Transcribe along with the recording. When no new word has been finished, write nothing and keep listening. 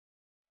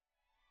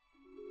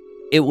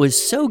It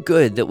was so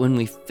good that when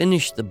we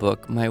finished the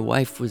book, my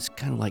wife was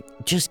kind of like,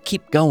 just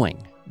keep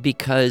going,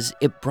 because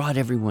it brought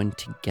everyone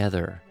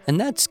together. And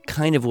that's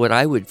kind of what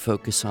I would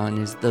focus on,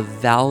 is the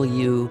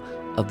value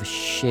of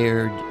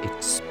shared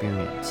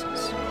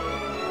experiences.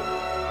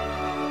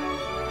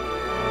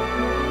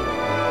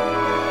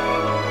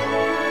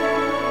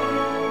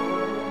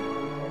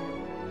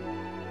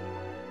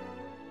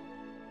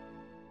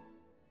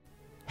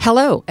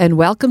 Hello, and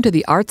welcome to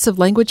the Arts of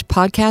Language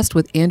podcast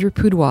with Andrew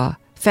Pudewa,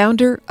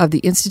 founder of the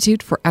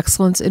Institute for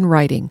Excellence in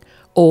Writing,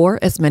 or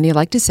as many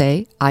like to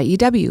say,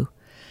 IEW.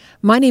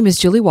 My name is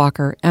Julie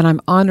Walker, and I'm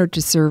honored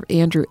to serve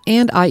Andrew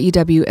and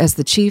IEW as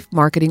the Chief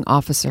Marketing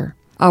Officer.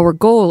 Our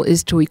goal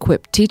is to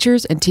equip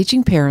teachers and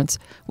teaching parents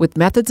with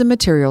methods and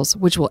materials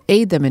which will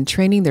aid them in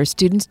training their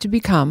students to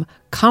become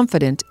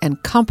confident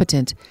and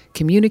competent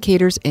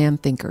communicators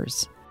and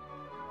thinkers.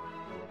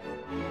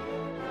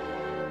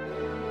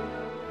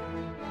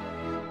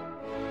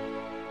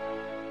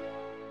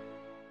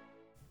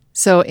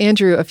 So,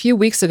 Andrew, a few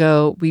weeks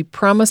ago, we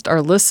promised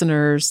our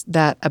listeners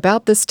that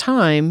about this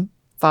time,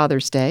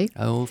 Father's Day.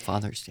 Oh,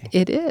 Father's Day.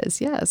 It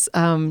is, yes.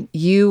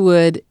 You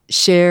would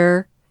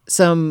share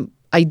some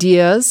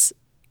ideas,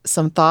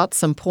 some thoughts,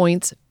 some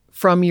points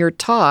from your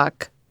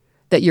talk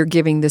that you're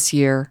giving this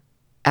year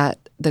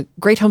at the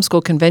Great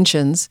Homeschool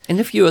Conventions.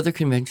 And a few other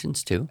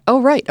conventions, too.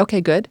 Oh, right.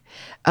 Okay, good.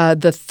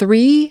 The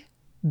 3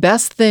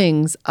 best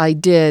things I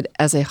did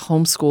as a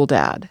homeschool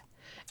dad.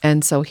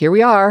 And so here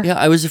we are. Yeah,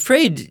 I was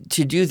afraid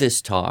to do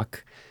this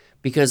talk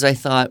because I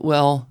thought,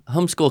 well,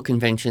 homeschool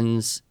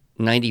conventions,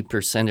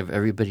 90% of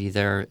everybody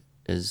there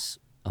is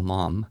a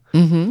mom.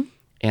 Mm-hmm.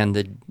 And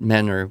the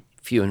men are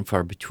few and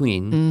far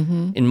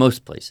between in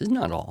most places,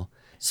 not all.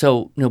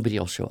 So nobody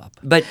will show up.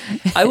 But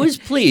I was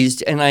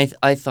pleased, and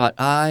I thought,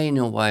 I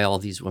know why all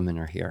these women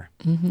are here.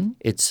 Mm-hmm.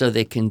 It's so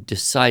they can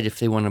decide if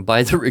they want to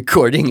buy the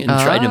recording and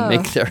try to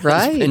make their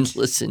husband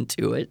listen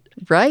to it.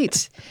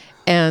 Right.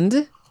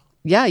 And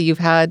yeah, you've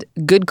had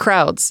good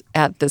crowds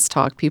at this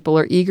talk. People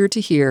are eager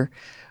to hear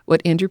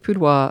what Andrew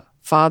Pudewa,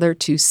 father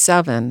to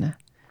 7,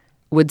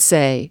 would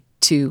say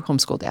to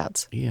homeschool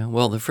dads. Yeah,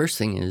 well, the first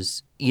thing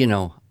is,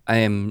 I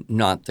am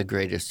not the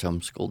greatest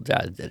homeschool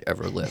dad that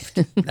ever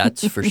lived.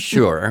 That's for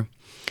sure.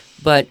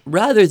 But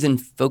rather than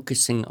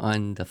focusing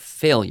on the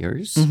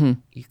failures,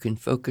 you can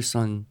focus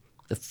on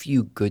the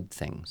few good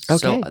things.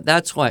 Okay. So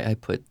that's why I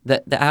put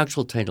the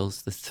actual title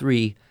is the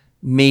 3,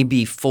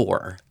 maybe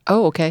 4.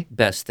 Oh, okay.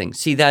 Best things.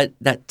 See,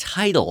 that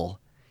title,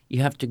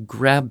 you have to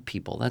grab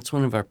people. That's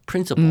one of our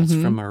principles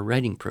from our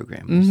writing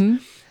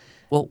program.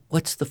 Well,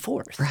 what's the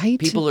 4th? Right.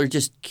 People are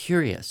just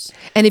curious.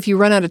 And if you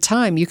run out of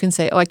time, you can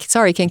say,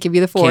 sorry, I can't give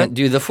you the 4th. Can't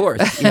do the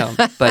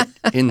 4th. But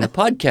in the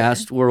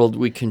podcast world,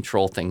 we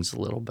control things a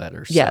little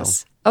better. So.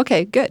 Yes.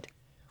 Okay, good.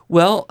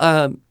 Well,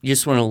 you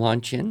just want to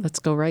launch in? Let's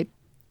go right.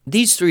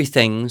 These 3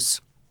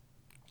 things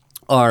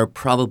are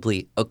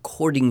probably,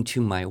 according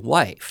to my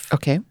wife,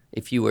 okay,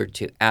 if you were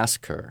to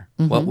ask her,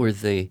 what were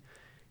the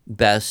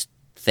best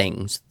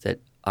things that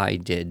I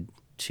did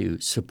to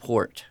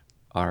support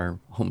our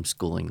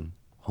homeschooling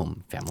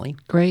home family?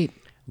 Great.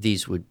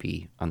 These would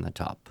be on the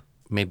top.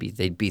 Maybe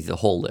they'd be the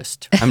whole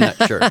list. I'm not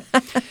sure.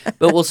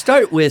 But we'll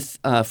start with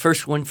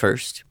first one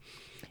first,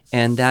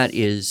 and that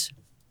is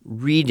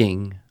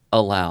reading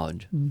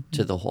aloud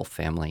to the whole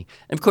family.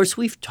 And of course,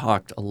 we've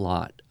talked a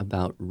lot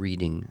about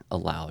reading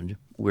aloud.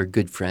 We're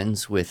good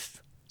friends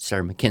with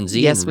Sarah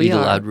McKenzie and Read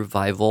Aloud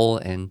Revival,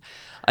 and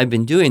I've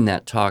been doing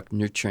that talk,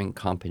 Nurturing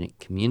Competent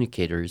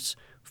Communicators,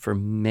 for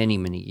many,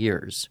 many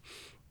years.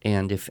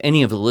 And if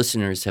any of the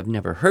listeners have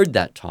never heard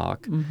that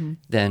talk,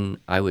 then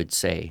I would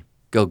say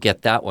go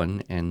get that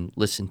one and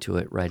listen to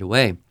it right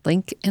away.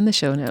 Link in the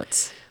show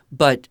notes.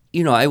 But,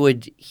 I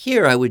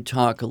would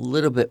talk a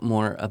little bit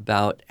more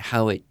about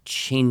how it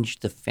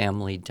changed the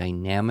family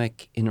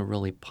dynamic in a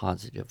really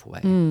positive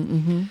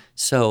way.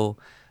 So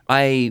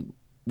I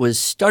was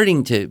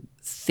starting to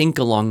think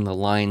along the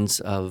lines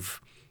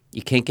of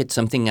you can't get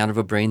something out of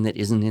a brain that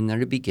isn't in there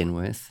to begin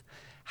with.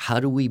 How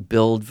do we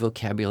build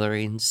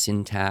vocabulary and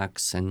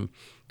syntax and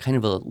kind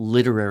of a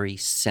literary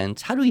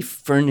sense? How do we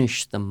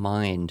furnish the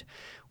mind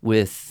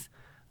with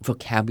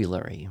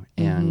vocabulary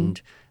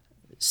and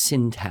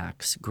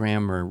syntax,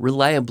 grammar,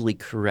 reliably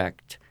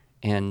correct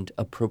and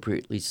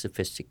appropriately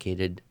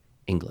sophisticated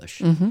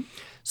English?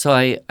 So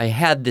I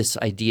had this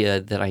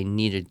idea that I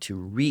needed to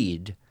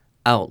read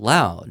out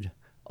loud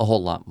a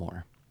whole lot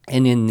more.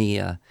 And in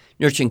the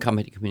Nurturing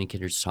Competent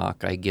Communicators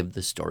talk, I give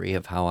the story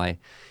of how I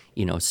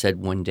said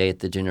one day at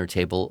the dinner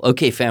table,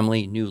 okay,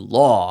 family, new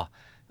law.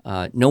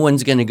 No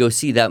one's going to go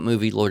see that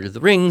movie, Lord of the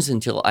Rings,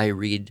 until I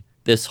read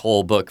this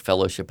whole book,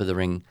 Fellowship of the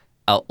Ring,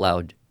 out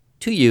loud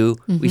to you.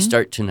 We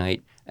start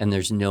tonight, and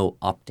there's no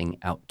opting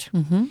out.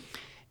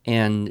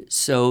 And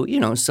so,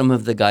 some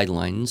of the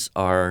guidelines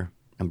are,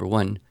 number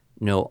 1,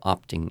 no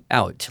opting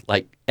out.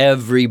 Like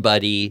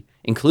everybody,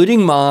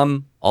 including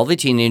mom, all the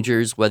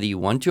teenagers, whether you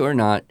want to or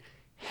not,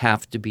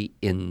 have to be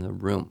in the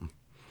room.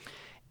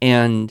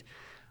 And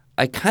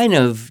I kind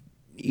of,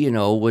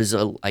 was,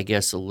 I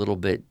guess, a little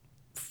bit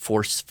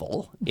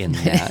forceful in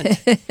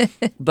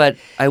that. But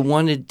I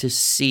wanted to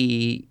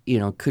see,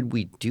 could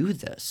we do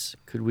this?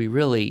 Could we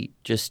really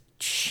just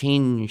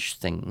change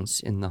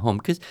things in the home?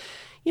 Because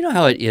you know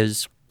how it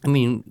is. I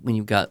mean, when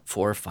you've got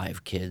 4 or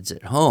 5 kids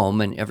at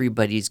home and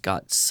everybody's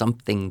got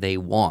something they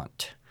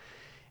want.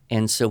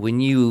 And so when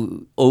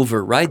you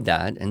override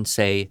that and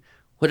say,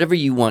 whatever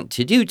you want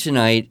to do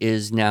tonight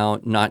is now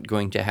not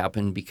going to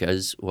happen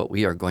because what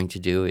we are going to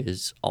do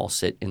is all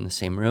sit in the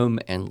same room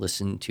and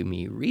listen to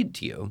me read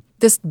to you.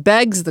 This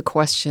begs the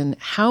question,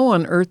 how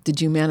on earth did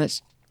you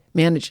manage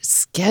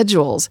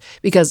schedules?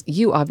 Because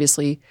you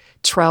obviously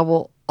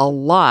travel a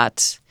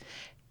lot,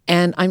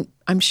 and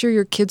I'm sure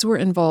your kids were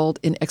involved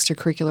in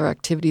extracurricular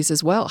activities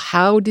as well.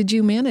 How did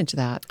you manage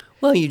that?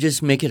 Well, you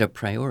just make it a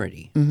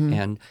priority. Mm-hmm.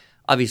 And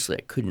obviously,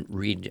 I couldn't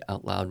read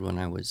out loud when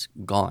I was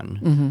gone.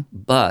 Mm-hmm.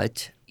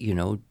 But,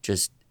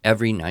 just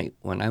every night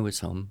when I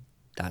was home,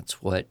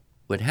 that's what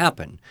would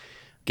happen.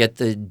 Get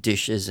the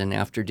dishes and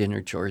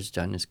after-dinner chores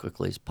done as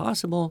quickly as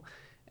possible,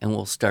 and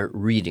we'll start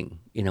reading,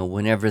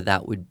 whenever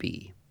that would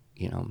be,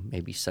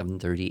 maybe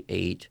 7:30,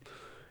 8.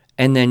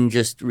 And then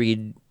just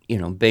read,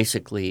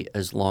 basically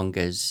as long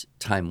as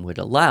time would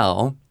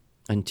allow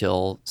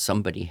until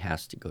somebody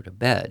has to go to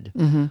bed.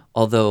 Mm-hmm.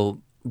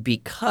 Although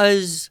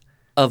because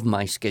of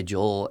my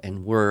schedule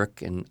and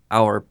work and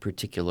our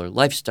particular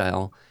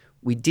lifestyle,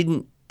 we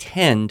didn't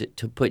tend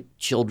to put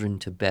children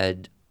to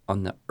bed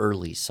on the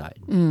early side,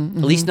 mm-hmm.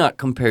 at least not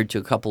compared to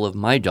a couple of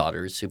my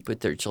daughters who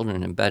put their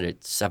children in bed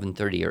at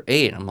 7:30 or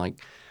 8. I'm like,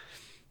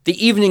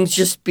 the evening's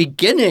just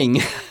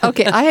beginning.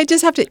 Okay, I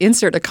just have to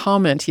insert a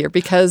comment here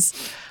because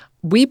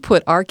we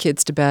put our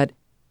kids to bed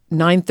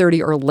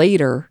 9:30 or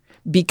later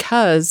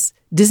because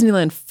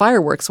Disneyland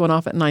fireworks went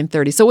off at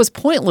 9:30. So it was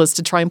pointless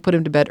to try and put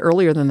him to bed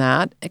earlier than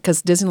that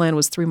because Disneyland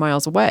was 3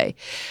 miles away.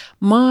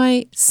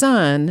 My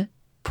son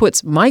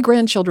puts my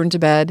grandchildren to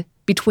bed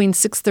between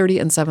 6:30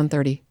 and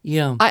 7:30.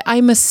 Yeah.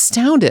 I'm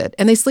astounded.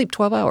 And they sleep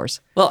 12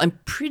 hours. Well, I'm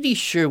pretty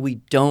sure we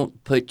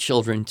don't put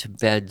children to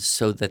bed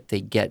so that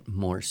they get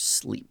more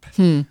sleep.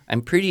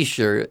 I'm pretty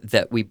sure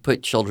that we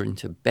put children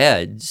to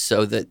bed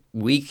so that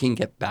we can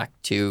get back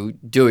to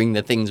doing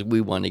the things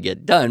we want to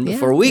get done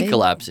before we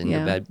collapse into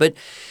bed. But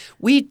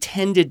we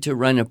tended to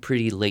run a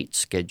pretty late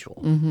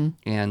schedule. Mm-hmm.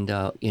 And,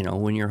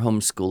 when you're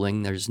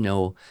homeschooling, there's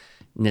no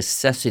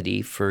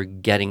necessity for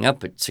getting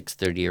up at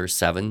 6:30 or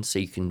 7 so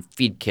you can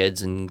feed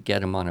kids and get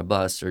them on a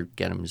bus or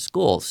get them to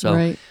school.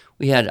 So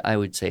we had, I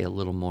would say, a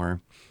little more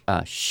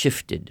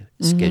shifted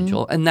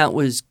schedule, and that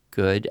was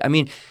good. I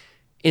mean,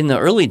 in the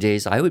early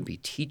days, I would be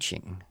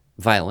teaching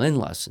violin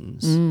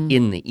lessons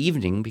in the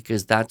evening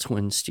because that's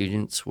when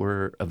students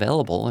were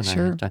available and I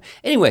had time.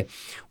 Anyway,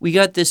 we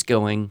got this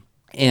going,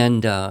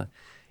 and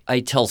I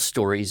tell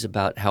stories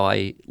about how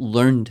I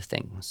learned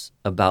things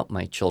about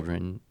my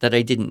children that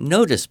I didn't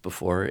notice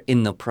before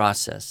in the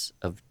process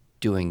of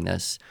doing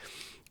this.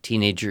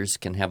 Teenagers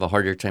can have a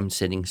harder time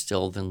sitting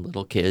still than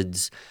little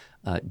kids.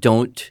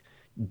 Don't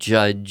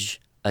judge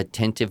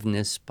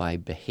attentiveness by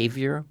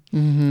behavior.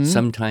 Mm-hmm.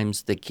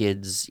 Sometimes the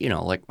kids,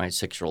 like my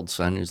 6-year-old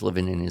son who's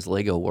living in his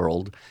Lego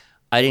world,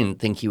 I didn't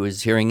think he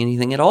was hearing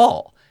anything at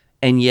all.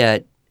 And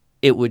yet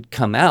it would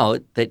come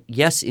out that,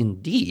 yes,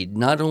 indeed,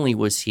 not only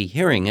was he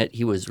hearing it,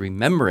 he was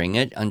remembering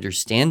it,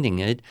 understanding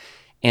it,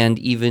 and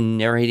even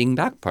narrating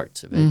back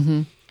parts of it.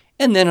 Mm-hmm.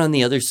 And then on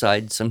the other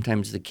side,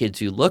 sometimes the kids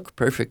who look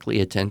perfectly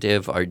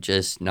attentive are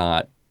just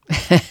not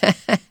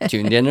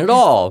tuned in at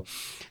all.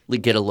 We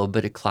get a little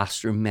bit of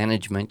classroom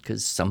management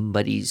because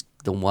somebody's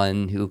the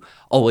one who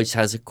always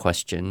has a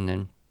question.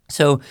 And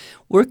so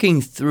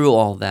working through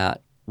all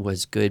that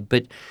was good.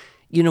 But,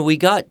 we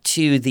got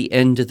to the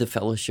end of the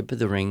Fellowship of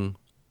the Ring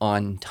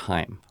on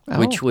time,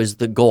 which was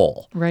the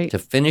goal, to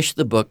finish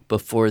the book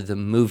before the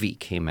movie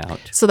came out.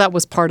 So that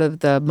was part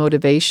of the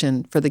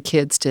motivation for the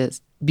kids to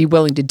be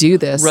willing to do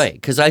this. Right,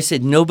 because I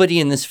said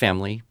nobody in this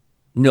family,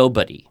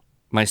 nobody,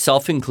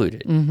 myself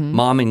included,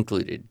 mom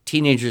included,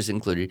 teenagers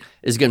included,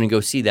 is going to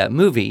go see that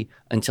movie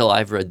until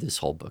I've read this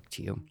whole book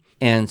to you.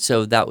 And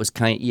so that was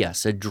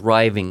a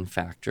driving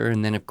factor.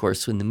 And then, of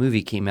course, when the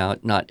movie came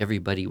out, not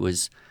everybody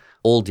was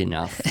old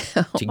enough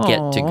to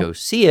get to go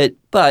see it,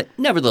 but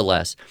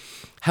nevertheless.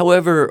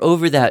 However,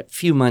 over that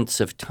few months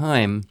of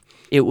time,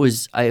 it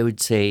was, I would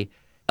say,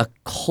 a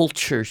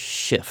culture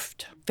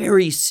shift,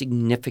 very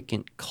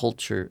significant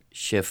culture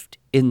shift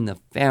in the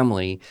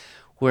family,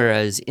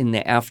 whereas in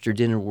the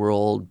after-dinner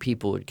world,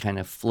 people would kind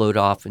of float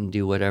off and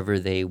do whatever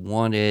they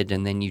wanted,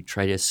 and then you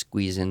try to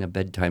squeeze in a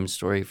bedtime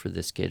story for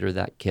this kid or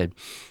that kid.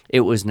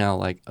 It was now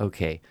like,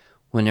 okay,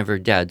 whenever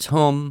dad's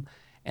home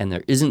and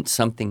there isn't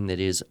something that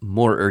is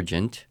more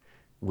urgent,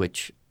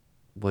 which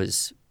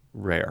was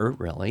rare,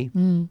 really.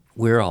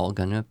 We're all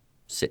going to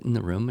sit in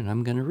the room and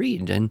I'm going to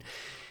read. And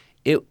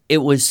it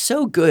was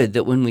so good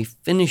that when we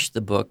finished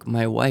the book,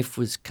 my wife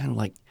was kind of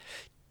like,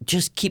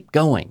 just keep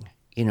going,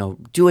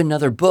 do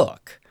another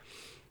book,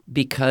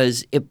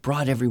 because it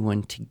brought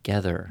everyone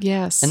together.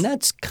 Yes. And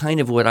that's kind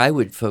of what I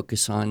would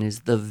focus on,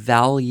 is the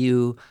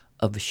value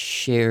of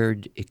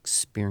shared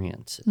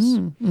experiences.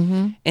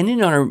 And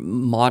in our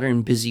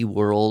modern busy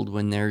world,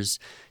 when there's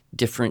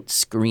different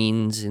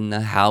screens in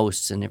the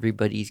house and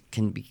everybody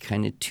can be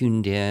kind of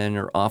tuned in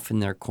or off in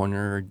their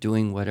corner or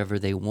doing whatever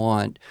they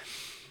want,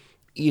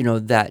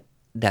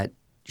 that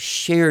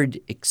shared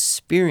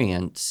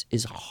experience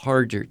is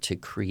harder to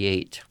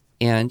create.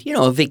 And,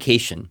 a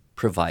vacation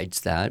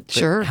provides that. But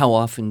Sure. how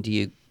often do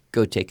you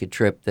go take a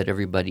trip that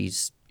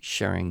everybody's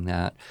sharing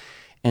that?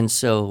 And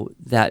so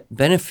that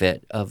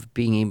benefit of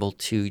being able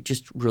to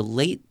just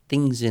relate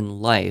things in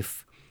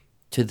life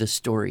to the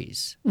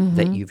stories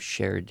that you've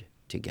shared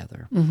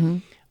together,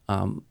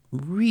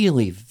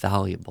 really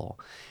valuable.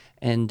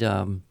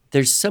 And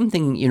there's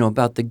something,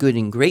 about the good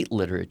and great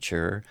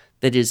literature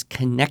that is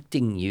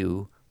connecting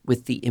you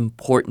with the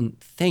important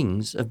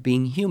things of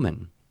being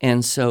human.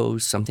 And so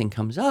something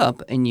comes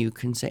up and you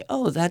can say,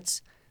 oh,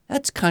 that's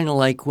kind of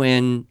like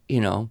when,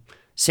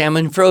 Sam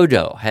and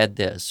Frodo had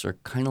this, or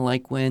kind of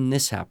like when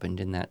this happened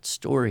in that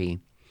story.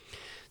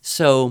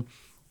 So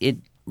it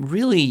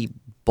really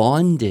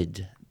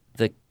bonded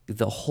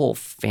the whole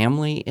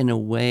family in a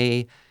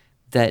way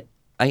that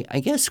I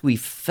guess we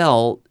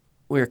felt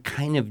we're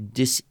kind of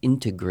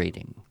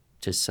disintegrating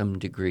to some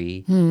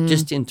degree,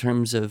 just in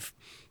terms of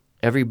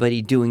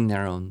everybody doing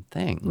their own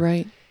thing.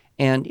 Right.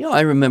 And, I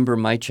remember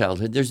my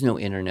childhood. There's no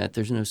internet.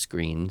 There's no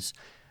screens.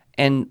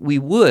 And we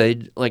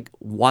would,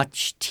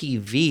 watch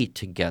TV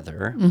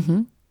together,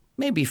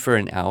 maybe for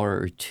an hour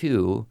or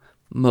two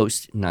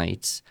most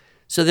nights.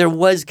 So there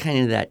was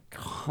kind of that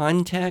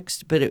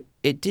context, but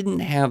it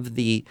didn't have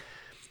the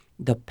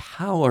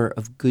power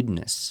of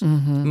goodness. I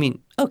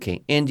mean,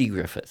 okay, Andy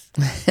Griffith.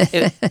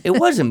 It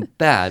wasn't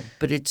bad,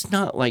 but it's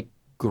not,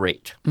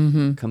 great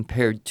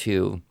compared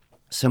to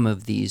some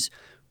of these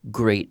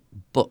great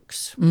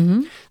books.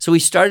 So we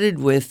started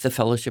with The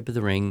Fellowship of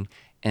the Ring,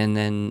 and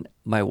then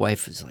my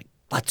wife was like,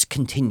 let's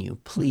continue.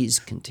 Please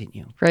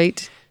continue.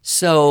 Right.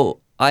 So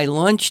I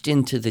launched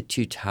into The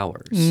Two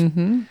Towers.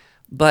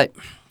 But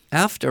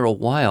after a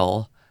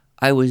while,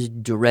 I was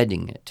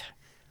dreading it.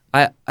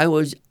 I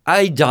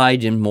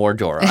died in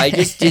Mordor. I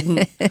just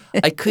didn't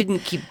 – I couldn't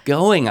keep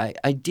going.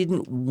 I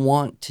didn't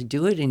want to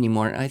do it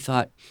anymore. And I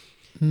thought,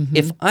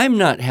 if I'm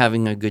not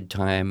having a good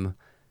time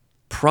 –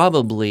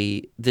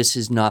 probably this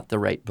is not the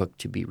right book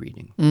to be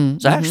reading.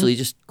 So I actually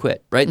just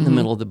quit right in the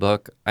middle of the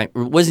book. It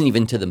wasn't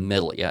even to the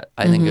middle yet.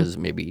 I think it was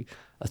maybe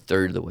a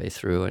third of the way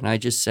through. And I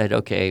just said,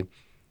 okay,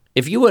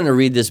 if you want to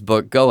read this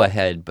book, go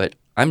ahead, but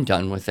I'm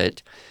done with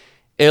it.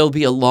 It'll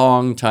be a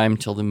long time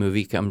till the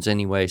movie comes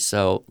anyway,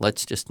 so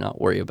let's just not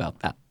worry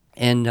about that.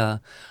 And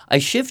I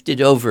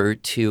shifted over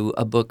to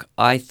a book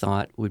I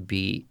thought would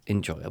be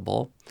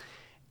enjoyable,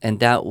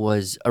 and that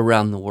was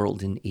Around the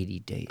World in 80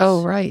 Days.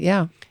 Oh, right,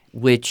 yeah.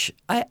 Which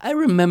I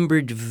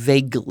remembered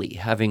vaguely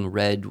having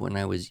read when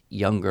I was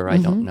younger. I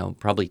don't know,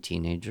 probably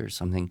teenager or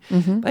something.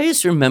 But I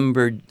just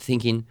remembered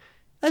thinking,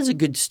 that's a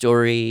good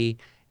story,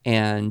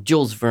 and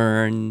Jules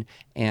Verne,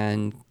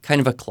 and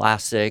kind of a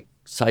classic.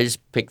 So I just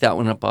picked that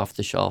one up off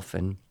the shelf,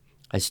 and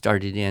I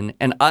started in.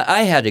 And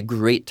I had a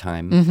great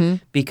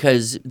time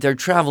because they're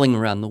traveling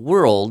around the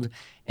world,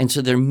 and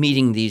so they're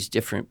meeting these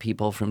different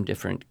people from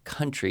different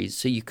countries,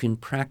 so you can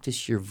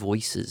practice your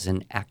voices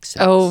and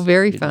accents. Oh,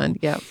 very fun,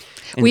 yeah.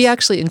 And we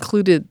actually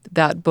included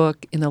that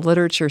book in the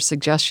literature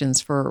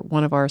suggestions for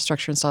one of our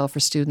Structure and Style for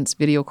Students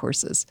video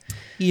courses.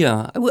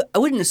 Yeah, I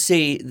wouldn't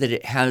say that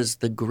it has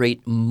the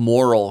great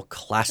moral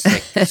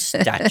classic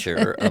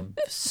stature of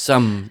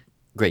some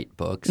great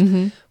books,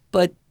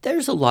 but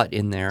there's a lot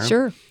in there.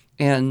 Sure.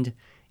 And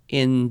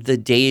in the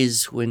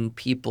days when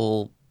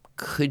people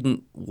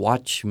couldn't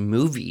watch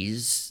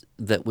movies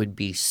that would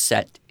be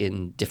set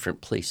in different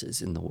places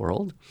in the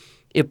world,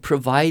 it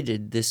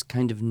provided this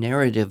kind of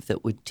narrative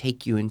that would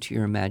take you into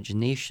your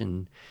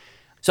imagination.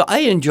 So I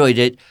enjoyed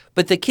it,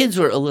 but the kids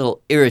were a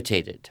little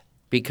irritated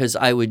because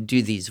I would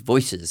do these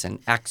voices and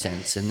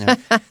accents, and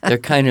they're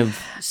kind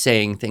of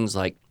saying things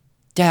like,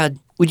 Dad,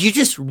 would you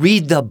just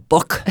read the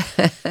book?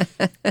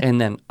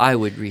 And then I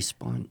would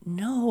respond,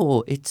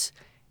 no,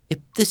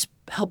 this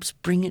helps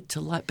bring it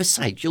to life.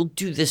 Besides, you'll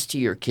do this to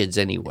your kids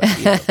anyway.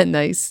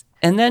 Nice.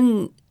 And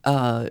then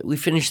we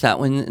finished that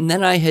one. And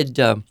then I had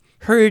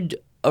heard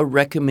a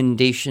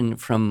recommendation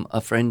from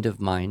a friend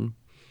of mine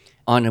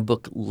on a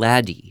book,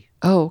 Laddie,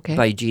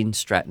 by Jean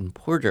Stratton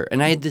Porter.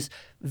 And I had this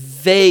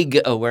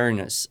vague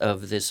awareness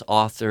of this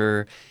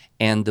author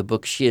and the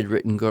book she had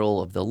written,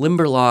 Girl of the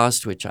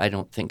Limberlost, which I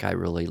don't think I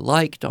really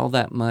liked all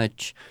that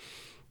much.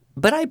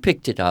 But I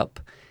picked it up,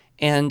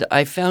 and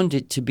I found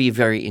it to be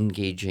very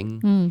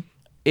engaging.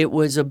 It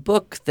was a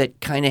book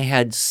that kind of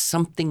had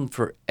something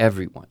for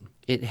everyone.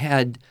 It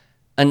had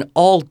an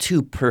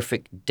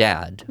all-too-perfect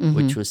dad,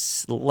 which was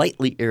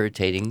slightly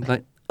irritating,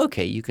 but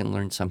okay, you can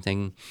learn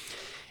something.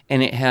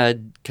 And it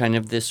had kind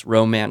of this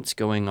romance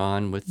going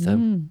on with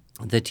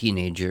the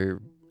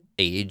teenager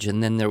age,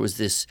 and then there was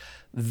this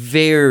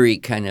very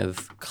kind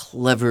of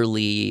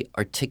cleverly,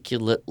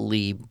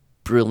 articulately,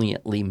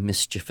 brilliantly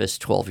mischievous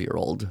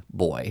 12-year-old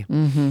boy,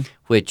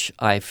 which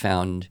I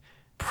found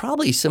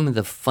probably some of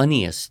the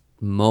funniest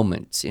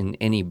moments in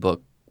any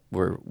book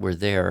were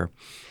there.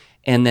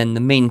 And then the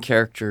main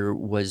character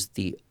was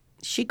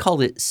she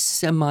called it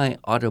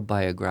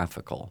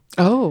semi-autobiographical.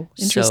 Oh,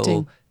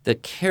 interesting. So the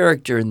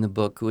character in the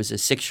book, who was a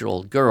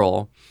 6-year-old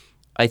girl,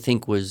 I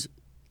think was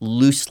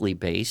loosely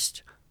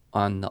based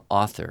on the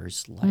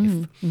author's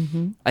life.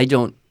 I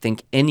don't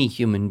think any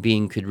human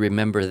being could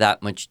remember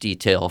that much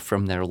detail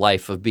from their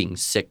life of being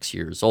 6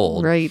 years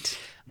old. Right.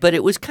 But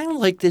it was kind of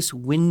like this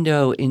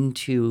window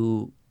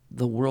into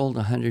the world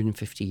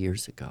 150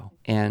 years ago.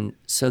 And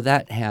so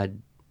that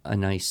had a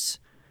nice,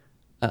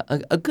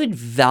 a good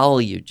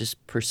value,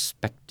 just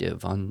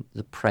perspective on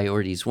the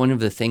priorities. One of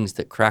the things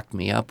that cracked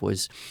me up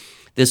was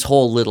this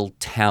whole little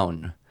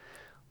town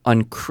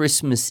on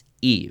Christmas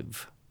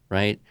Eve,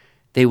 right?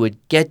 They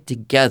would get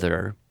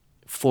together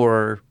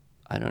for,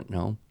 I don't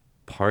know,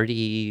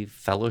 party,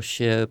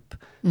 fellowship,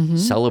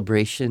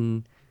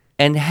 celebration,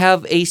 and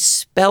have a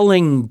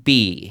spelling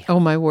bee. Oh,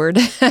 my word.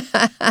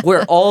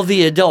 Where all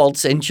the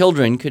adults and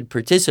children could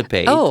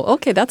participate. Oh,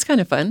 okay. That's kind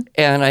of fun.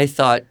 And I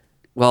thought,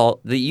 well,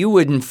 you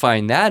wouldn't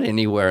find that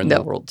anywhere in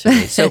the world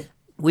today. So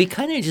we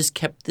kind of just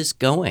kept this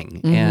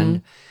going.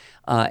 And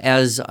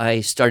as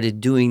I started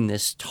doing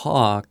this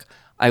talk,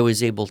 I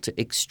was able to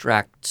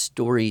extract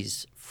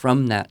stories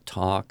from that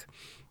talk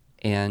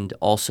and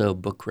also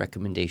book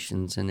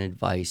recommendations and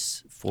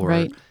advice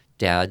for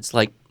dads.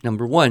 Like,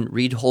 number one,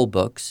 read whole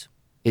books.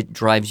 It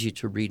drives you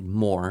to read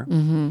more.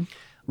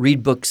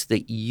 Read books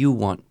that you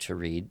want to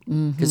read.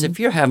 Because if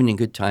you're having a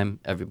good time,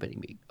 everybody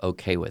will be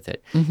okay with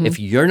it. If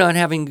you're not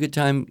having a good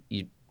time,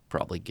 you'd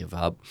probably give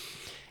up.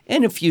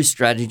 And a few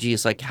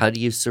strategies like, how do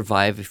you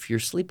survive if you're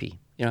sleepy?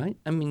 You know,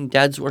 I mean,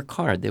 dads work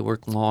hard. They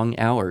work long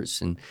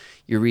hours. And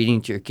you're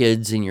reading to your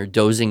kids and you're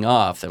dozing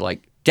off. They're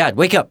like, Dad,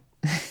 wake up.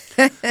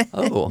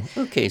 Oh,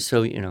 okay.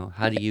 So,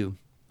 how do you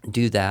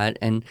do that?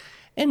 And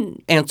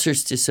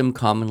answers to some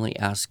commonly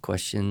asked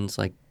questions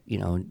like,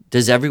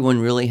 does everyone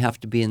really have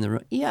to be in the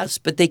room? Yes,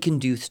 but they can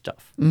do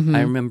stuff.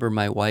 I remember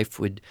my wife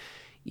would,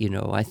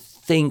 I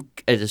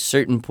think at a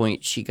certain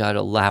point she got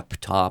a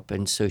laptop,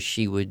 and so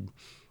she would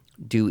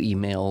do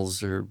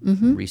emails or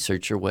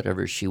research or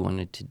whatever she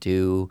wanted to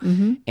do.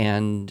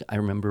 And I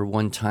remember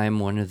one time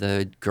one of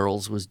the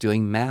girls was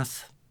doing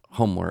math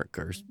homework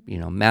or,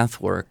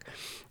 math work,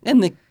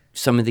 and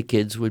some of the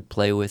kids would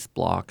play with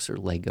blocks or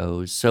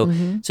Legos.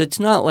 So it's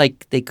not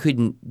like they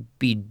couldn't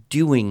be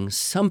doing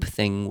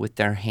something with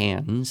their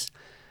hands,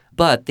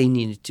 but they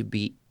needed to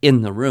be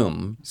in the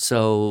room.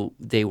 So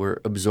they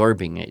were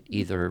absorbing it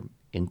either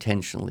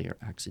intentionally or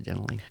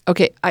accidentally.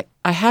 Okay,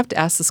 I have to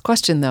ask this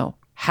question, though.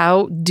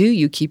 How do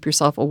you keep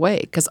yourself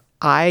awake? Because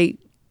I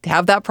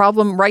have that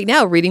problem right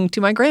now reading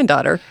to my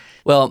granddaughter.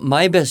 Well,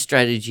 my best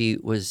strategy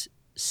was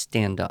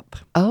stand up.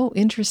 Oh,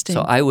 interesting.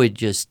 So I would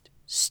just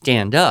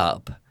stand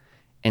up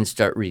and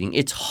start reading.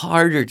 It's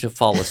harder to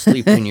fall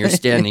asleep when you're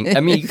standing.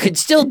 I mean, you could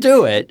still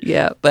do it,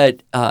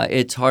 but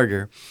it's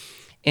harder.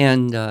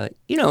 And,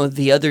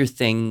 the other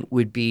thing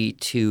would be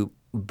to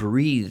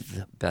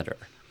breathe better.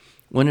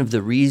 One of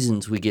the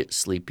reasons we get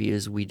sleepy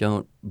is we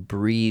don't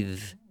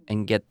breathe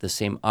and get the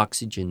same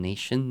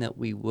oxygenation that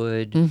we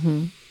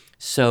would.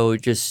 So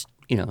just,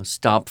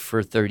 stop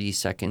for 30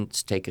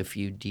 seconds, take a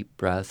few deep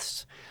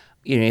breaths.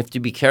 You have to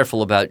be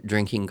careful about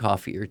drinking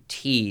coffee or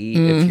tea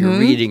if you're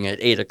reading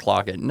at 8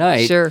 o'clock at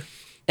night. Sure.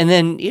 And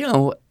then,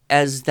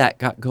 as that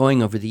got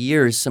going over the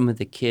years, some of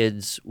the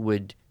kids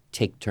would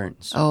take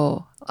turns.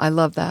 Oh, I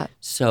love that.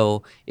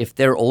 So if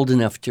they're old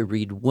enough to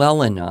read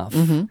well enough,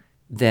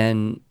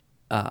 then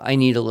I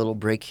need a little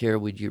break here.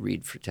 Would you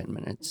read for 10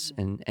 minutes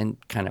and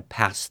kind of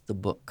pass the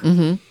book?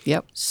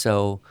 Yep.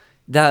 So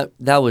that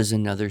was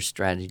another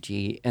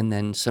strategy. And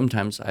then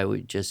sometimes I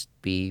would just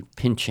be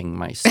pinching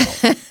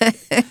myself.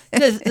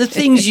 the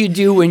things you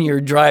do when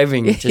you're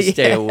driving to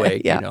stay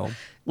awake, a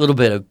little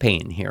bit of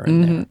pain here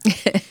and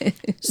there.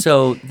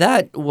 So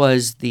that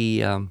was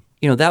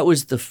that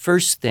was the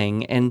first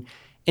thing. And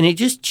it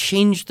just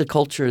changed the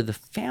culture of the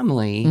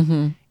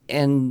family.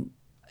 And,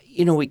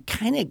 we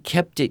kind of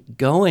kept it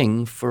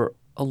going for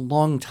a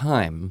long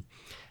time.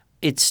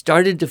 It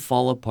started to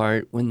fall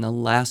apart when the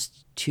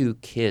last 2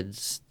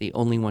 kids, the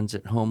only ones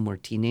at home, were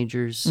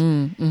teenagers.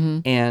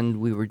 And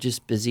we were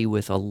just busy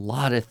with a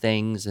lot of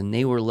things, and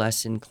they were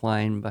less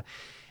inclined.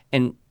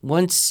 And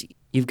once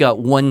you've got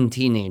one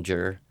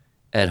teenager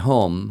at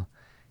home,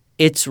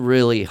 it's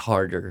really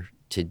harder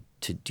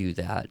to do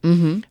that.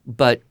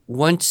 But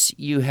once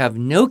you have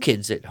no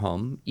kids at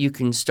home, you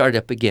can start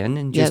up again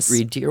and just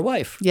read to your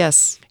wife.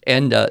 Yes.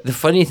 And the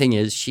funny thing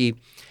is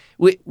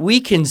we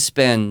can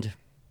spend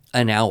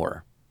an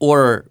hour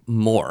or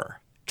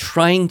more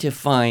trying to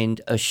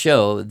find a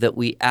show that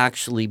we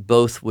actually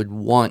both would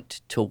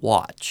want to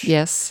watch.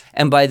 Yes.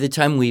 And by the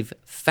time we've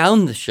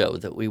found the show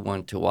that we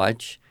want to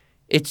watch,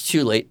 it's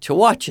too late to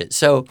watch it.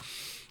 So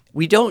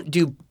we don't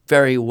do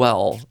very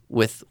well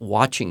with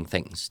watching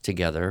things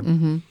together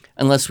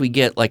unless we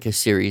get like a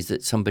series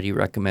that somebody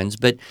recommends.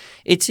 But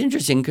it's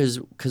interesting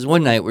because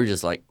one night we're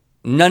just like,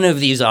 none of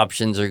these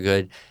options are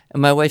good.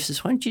 And my wife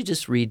says, why don't you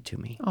just read to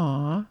me?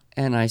 Aw.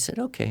 And I said,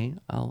 okay,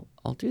 I'll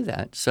do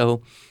that.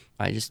 So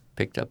I just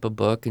picked up a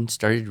book and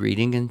started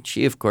reading, and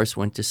she, of course,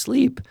 went to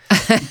sleep.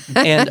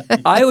 And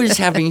I was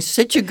having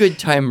such a good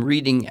time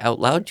reading out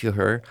loud to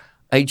her,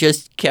 I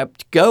just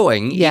kept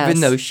going, even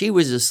though she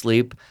was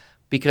asleep,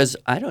 because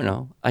I don't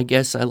know. I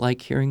guess I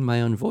like hearing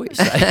my own voice.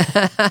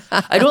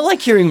 I don't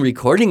like hearing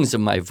recordings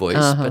of my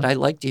voice, but I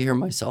like to hear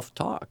myself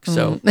talk.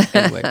 So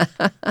anyway,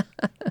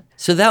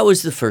 so that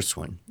was the first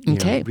one. You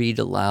know, read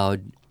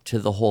aloud to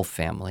the whole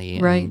family.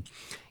 And, Right.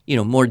 You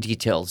know, more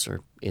details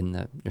are in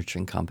the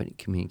Nurturing Competent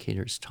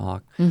Communicators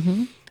talk.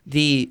 Mm-hmm.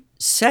 The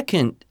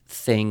second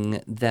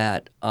thing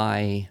that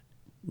I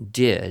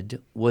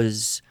did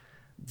was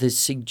the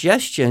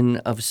suggestion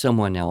of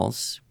someone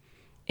else.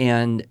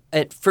 And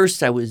at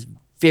first I was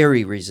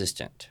very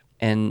resistant,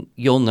 and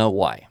you'll know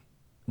why.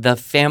 The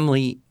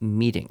family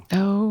meeting.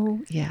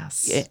 Oh,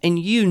 yes. And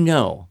you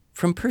know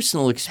from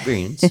personal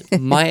experience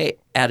my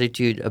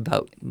attitude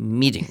about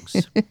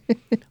meetings.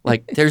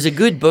 Like, there's a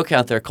good book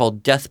out there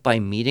called Death by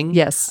Meeting.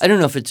 Yes. I don't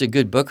know if it's a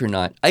good book or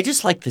not. I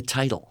just like the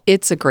title.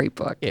 It's a great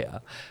book. Yeah.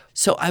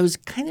 So I was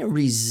kind of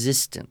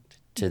resistant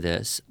to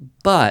this,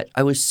 but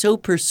I was so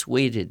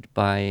persuaded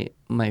by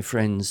my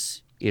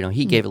friends, you know,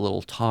 he gave a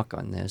little talk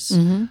on this.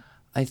 Mm-hmm.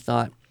 I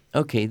thought,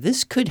 okay,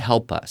 this could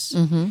help us.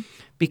 Mm-hmm.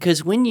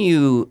 Because when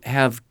you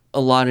have a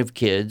lot of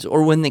kids,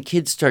 or when the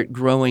kids start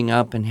growing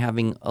up and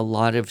having a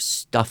lot of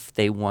stuff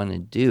they want to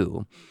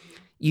do,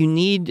 you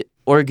need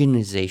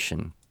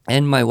organization.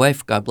 And my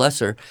wife, God bless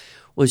her,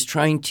 was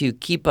trying to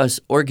keep us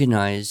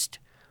organized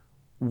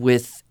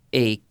with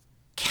a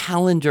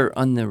calendar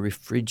on the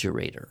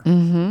refrigerator.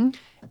 Mm-hmm.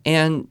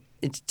 And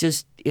it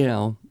just, you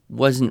know,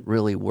 wasn't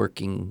really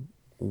working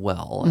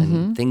well,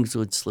 and things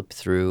would slip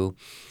through.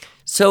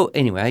 So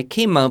anyway, I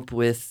came up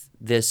with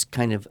this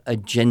kind of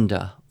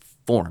agenda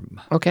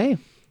form. Okay.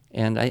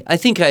 And I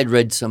think I had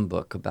read some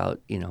book about,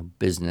 you know,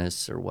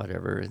 business or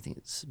whatever. I think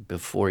it's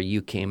before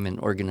you came and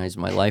organized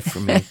my life for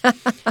me.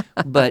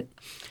 But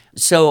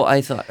so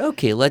I thought,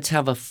 okay, let's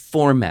have a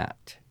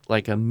format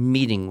like a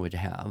meeting would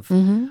have.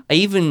 Mm-hmm. I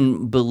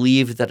even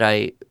believe that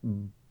I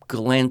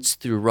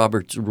glanced through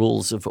Robert's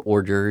Rules of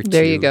Order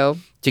There you go.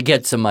 to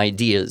get some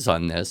ideas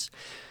on this.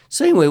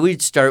 So anyway,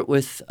 we'd start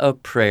with a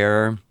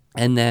prayer,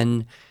 and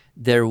then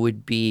there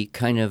would be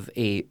kind of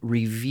a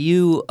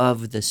review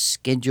of the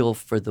schedule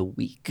for the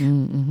week.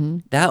 Mm-hmm.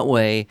 That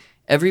way,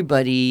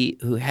 everybody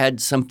who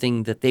had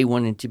something that they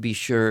wanted to be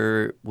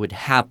sure would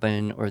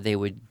happen, or they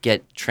would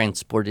get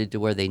transported to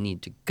where they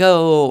need to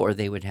go, or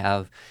they would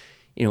have,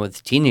 you know, with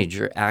a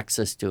teenager,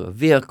 access to a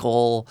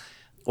vehicle,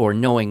 or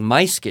knowing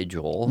my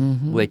schedule,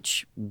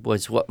 which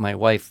was what my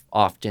wife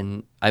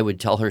often, I would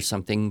tell her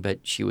something,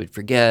 but she would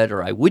forget,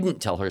 or I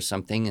wouldn't tell her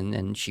something, and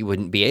then she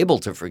wouldn't be able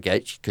to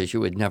forget because she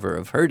would never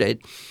have heard it.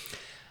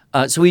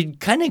 So we'd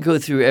kind of go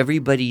through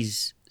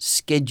everybody's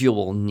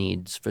schedule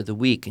needs for the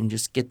week and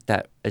just get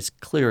that as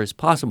clear as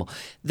possible.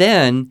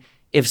 Then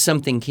if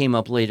something came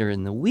up later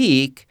in the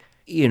week,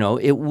 you know,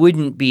 it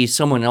wouldn't be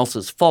someone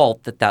else's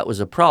fault that that was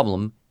a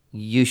problem.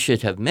 You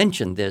should have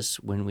mentioned this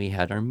when we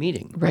had our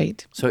meeting.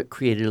 Right. So it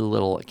created a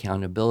little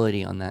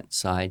accountability on that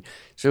side.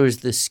 So it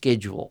was the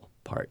schedule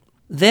part.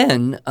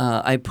 Then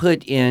I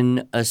put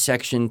in a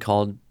section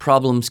called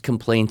Problems,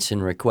 Complaints,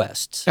 and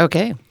Requests.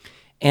 Okay.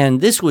 And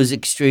this was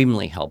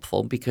extremely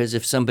helpful because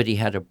if somebody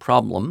had a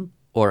problem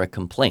or a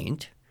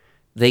complaint,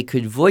 they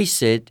could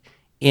voice it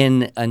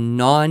in a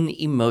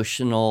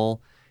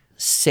non-emotional,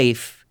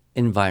 safe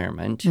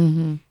environment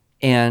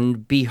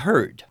and be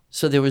heard.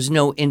 So there was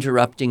no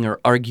interrupting or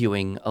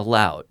arguing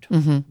allowed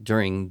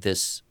during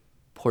this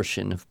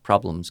portion of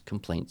problems,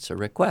 complaints, or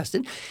requests.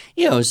 And,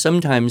 you know,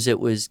 sometimes it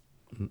was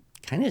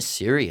kind of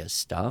serious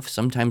stuff.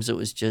 Sometimes it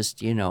was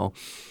just, you know,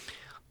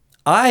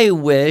 I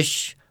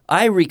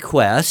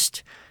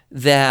request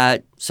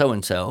that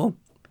so-and-so,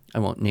 I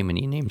won't name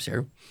any names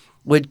here,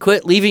 would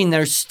quit leaving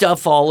their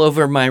stuff all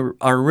over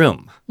our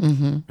room,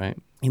 right?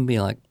 And be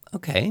like,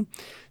 okay,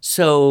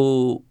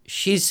 so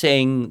she's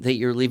saying that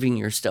you're leaving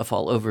your stuff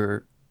all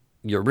over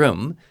your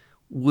room.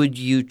 Would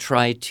you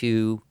try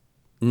to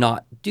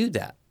not do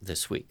that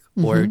this week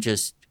or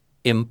just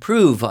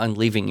improve on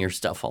leaving your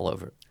stuff all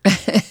over?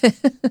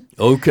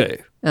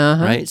 Okay.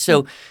 Right?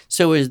 So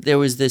there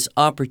was this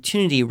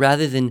opportunity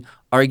rather than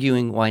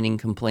arguing, whining,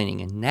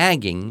 complaining, and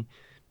nagging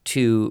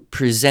to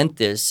present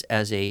this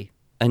as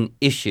an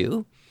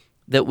issue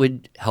that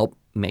would help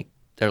make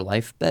their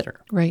life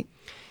better. Right.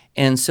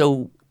 And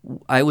so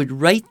I would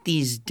write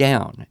these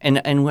down.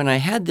 And when I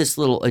had this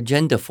little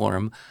agenda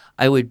form,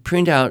 I would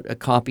print out a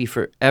copy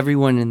for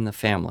everyone in the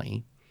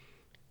family,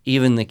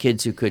 even the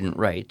kids who couldn't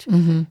write.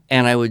 And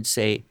I would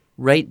say,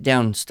 write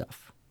down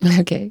stuff.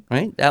 Okay.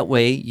 Right? That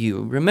way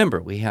you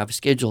remember we have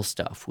schedule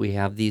stuff. We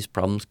have these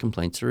problems,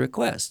 complaints, or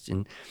requests.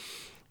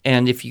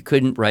 And if you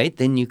couldn't write,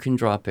 then you can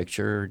draw a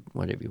picture or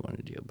whatever you want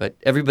to do. But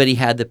everybody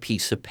had the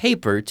piece of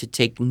paper to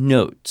take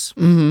notes.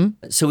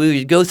 So we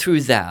would go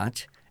through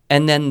that.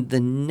 And then the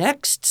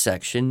next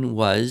section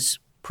was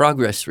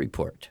progress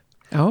report.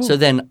 Oh. So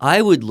then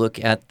I would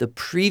look at the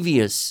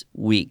previous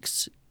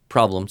week's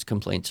problems,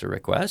 complaints, or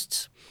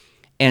requests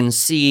and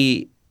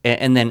see,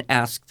 and then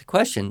ask the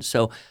question.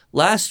 So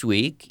last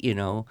week,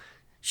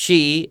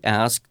 she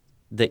asked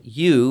that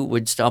you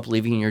would stop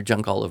leaving your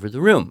junk all over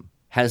the room.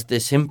 Has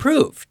this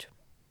improved?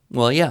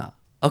 Well, yeah.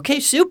 Okay,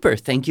 super.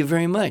 Thank you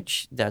very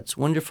much. That's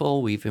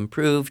wonderful. We've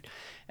improved.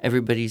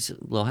 Everybody's a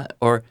little,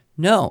 or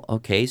no.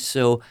 Okay,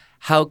 so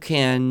how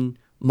can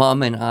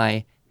Mom and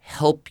I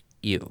help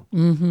you?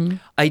 Mm-hmm.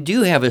 I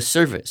do have a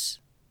service.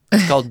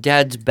 It's called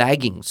Dad's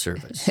Bagging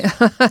Service.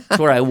 It's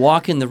where I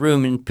walk in the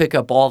room and pick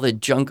up all the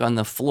junk on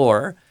the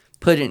floor,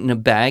 put it in a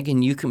bag,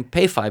 and you can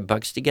pay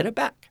 $5 to get it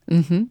back.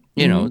 Mm-hmm.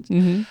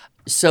 Mm-hmm.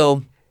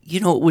 So,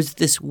 it was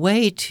this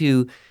way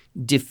to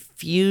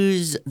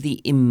diffuse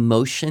the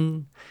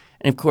emotion.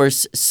 And of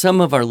course,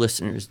 some of our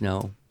listeners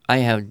know I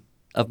have,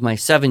 of my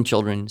 7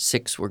 children,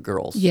 6 were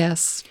girls.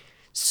 Yes.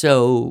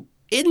 So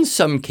in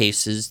some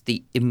cases,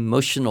 the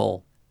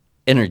emotional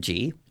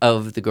energy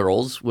of the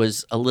girls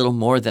was a little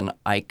more than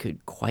I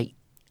could quite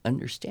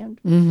understand.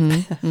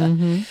 Mm-hmm.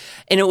 Mm-hmm.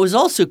 And it was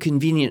also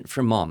convenient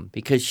for Mom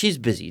because she's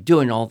busy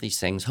doing all these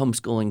things,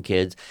 homeschooling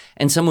kids,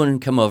 and someone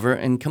would come over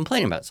and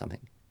complain about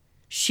something.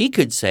 She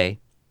could say,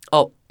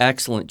 oh,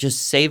 excellent,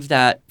 just save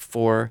that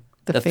for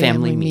the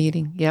family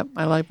meeting. Yep,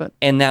 I like it.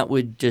 And that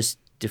would just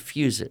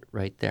diffuse it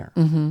right there.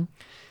 Mm-hmm.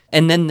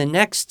 And then the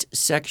next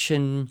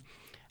section,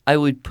 I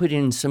would put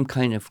in some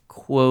kind of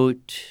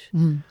quote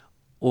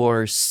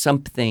or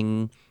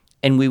something,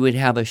 and we would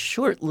have a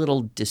short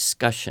little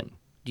discussion.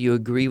 Do you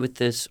agree with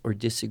this or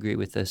disagree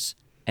with this,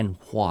 and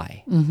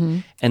why? Mm-hmm.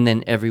 And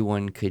then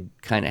everyone could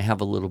kind of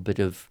have a little bit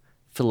of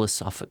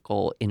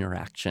philosophical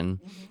interaction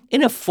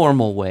in a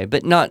formal way,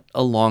 but not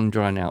a long,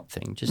 drawn-out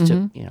thing, just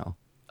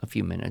a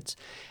few minutes.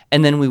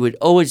 And then we would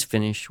always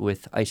finish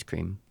with ice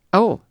cream.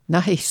 Oh,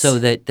 nice. So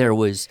that there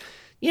was,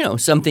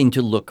 something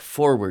to look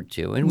forward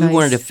to. And we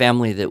weren't a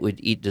family that would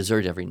eat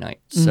dessert every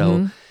night.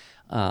 So,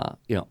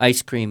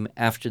 ice cream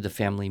after the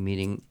family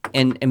meeting.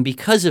 And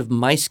because of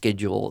my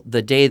schedule,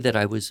 the day that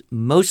I was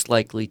most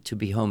likely to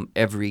be home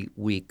every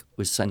week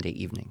was Sunday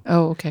evening.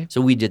 Oh, okay.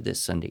 So we did this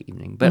Sunday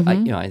evening. But,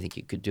 I think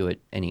you could do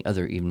it any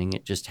other evening.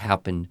 It just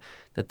happened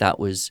that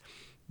was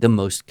the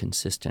most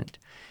consistent.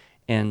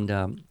 And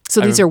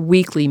so these are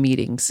weekly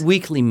meetings.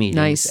 Weekly meetings.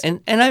 Nice.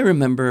 And I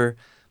remember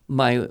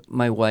my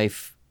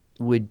wife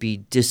would be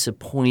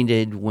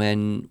disappointed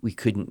when we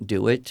couldn't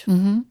do it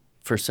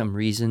for some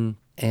reason.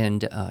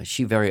 And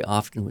she very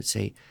often would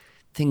say,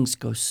 things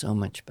go so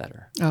much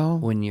better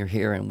when you're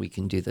here and we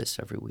can do this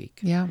every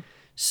week. Yeah.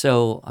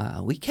 So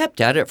we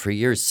kept at it for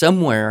years,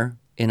 somewhere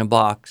in a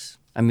box.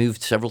 I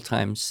moved several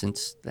times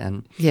since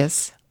then.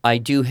 Yes. I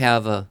do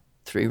have a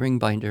 3-ring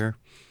binder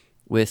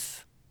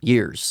with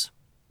years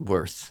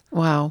worth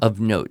of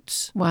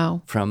notes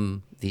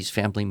from these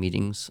family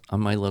meetings on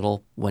my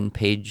little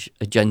 1-page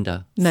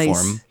agenda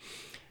form.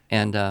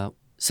 And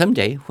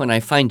someday when I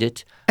find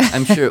it,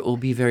 I'm sure it will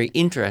be very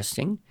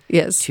interesting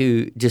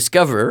to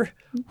discover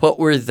what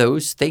were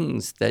those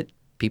things that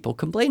people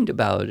complained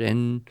about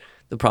and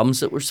the problems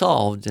that were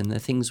solved and the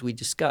things we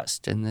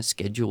discussed and the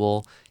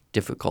schedule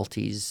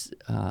difficulties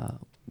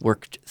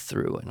worked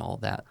through and all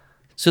that.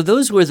 So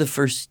those were the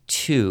first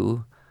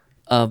 2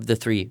 of the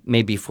 3,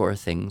 maybe 4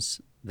 things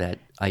that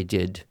I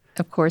did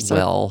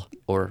well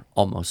or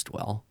almost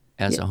well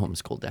as a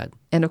homeschool dad.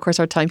 And of course,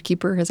 our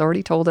timekeeper has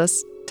already told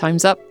us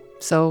time's up.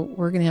 So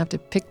we're going to have to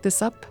pick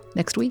this up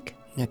next week.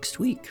 Next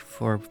week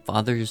for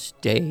Father's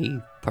Day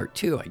Part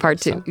 2, I guess.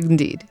 Part 2,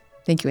 indeed.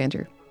 Thank you,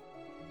 Andrew.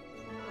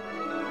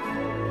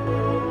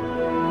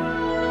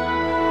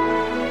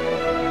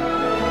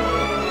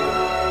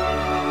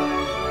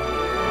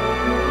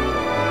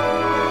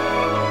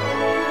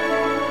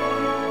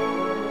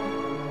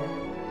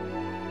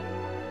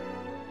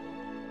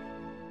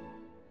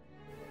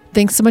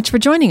 Thanks so much for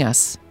joining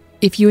us.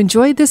 If you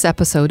enjoyed this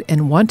episode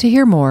and want to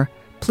hear more,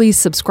 please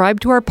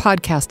subscribe to our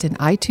podcast in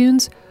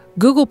iTunes,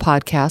 Google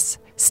Podcasts,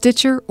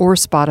 Stitcher, or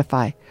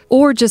Spotify,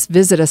 or just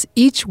visit us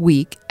each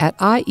week at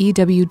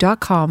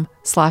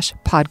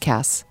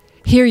iew.com/podcasts.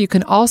 Here you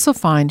can also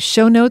find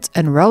show notes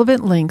and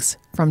relevant links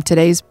from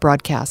today's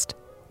broadcast.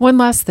 One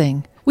last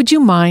thing, would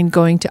you mind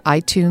going to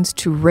iTunes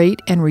to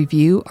rate and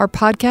review our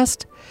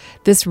podcast?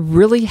 This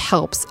really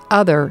helps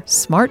other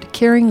smart,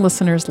 caring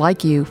listeners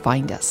like you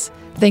find us.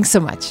 Thanks so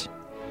much.